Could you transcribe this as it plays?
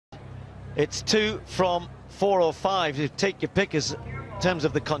It's 2 from 4 or 5. You take your pick in terms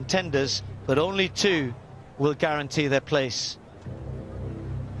of the contenders, but only 2 will guarantee their place.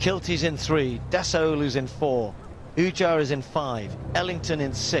 Kilty's in 3, Dasaolu's in 4, Ujar is in 5, Ellington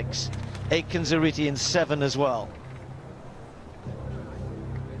in 6, Aitken-Zeriti in 7 as well.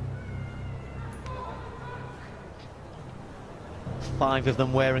 Five of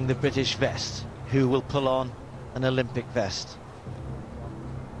them wearing the British vest. Who will pull on an Olympic vest?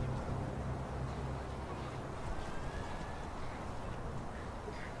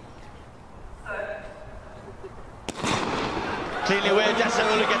 Cleanly away,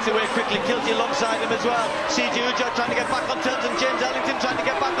 Dasaolu gets away quickly, Kilty alongside him as well. CJ Ujar trying to get back on terms, and James Ellington trying to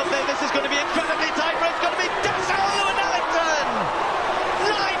get back up there. This is going to be incredibly tight, but it's going to be Dasaolu and Ellington!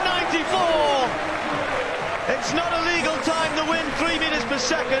 9.94! It's not a legal time to win 3 meters per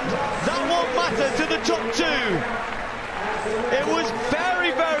second. That won't matter to the top 2. It was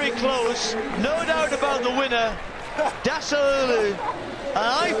very, very close. No doubt about the winner, Dasaolu. And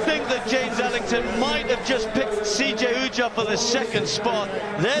I think that James Ellington might have just picked CJ Ujar for the second spot.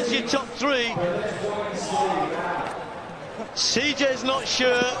 There's your top 3. CJ's not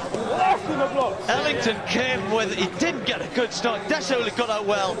sure. Ellington came with, he didn't get a good start. Dasaolu got out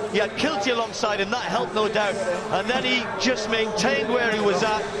well. He had Kilty alongside him, that helped no doubt. And then he just maintained where he was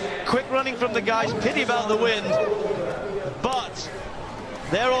at. Quick running from the guys, pity about the wind. But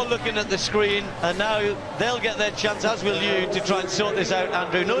they're all looking at the screen, and now they'll get their chance, as will you, to try and sort this out,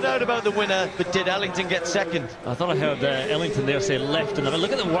 Andrew. No doubt about the winner, but did Ellington get second? I thought I heard Ellington there say left, and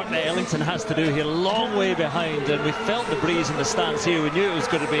look at the work that Ellington has to do here, long way behind, and we felt the breeze in the stands here. We knew it was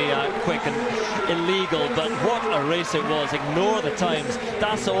going to be quick and illegal, but what a race it was. Ignore the times.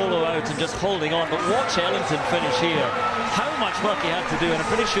 Dasaolu out and just holding on, but watch Ellington finish here. How much work he had to do, and I'm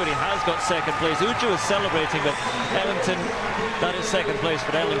pretty sure he has got second place. Uju is celebrating, but Ellington, that is second place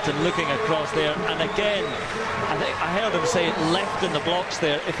for Ellington, looking across there. And again, I heard him say left in the blocks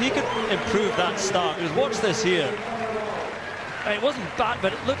there. If he could improve that start, because watch this here. It wasn't bad,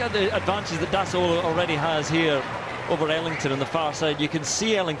 but look at the advantage that Dasaolu already has here over Ellington on the far side. You can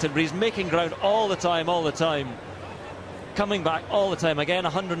see Ellington, but he's making ground all the time, coming back all the time. Again,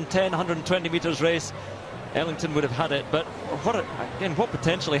 110, 120 meters race. Ellington would have had it, but what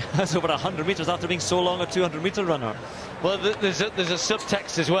potential he has over 100 meters after being so long a 200-meter runner. Well, there's a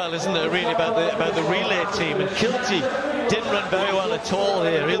subtext as well, isn't there, really, about the relay team. And Kilty didn't run very well at all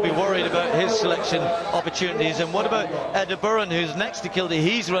here. He'll be worried about his selection opportunities. And what about Eda Burren, who's next to Kilty?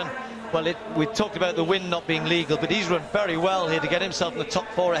 He's run, well, we talked about the wind not being legal, but he's run very well here to get himself in the top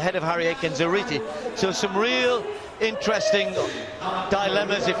 4 ahead of Harry Aitken-Zeriti. So some real interesting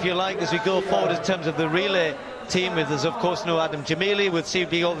dilemmas, if you like, as we go forward in terms of the relay team. There's of course no Adam Jamili. We'll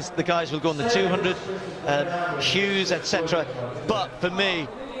see all the guys will go on the 200, Hughes, etc. But for me,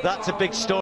 that's a big story.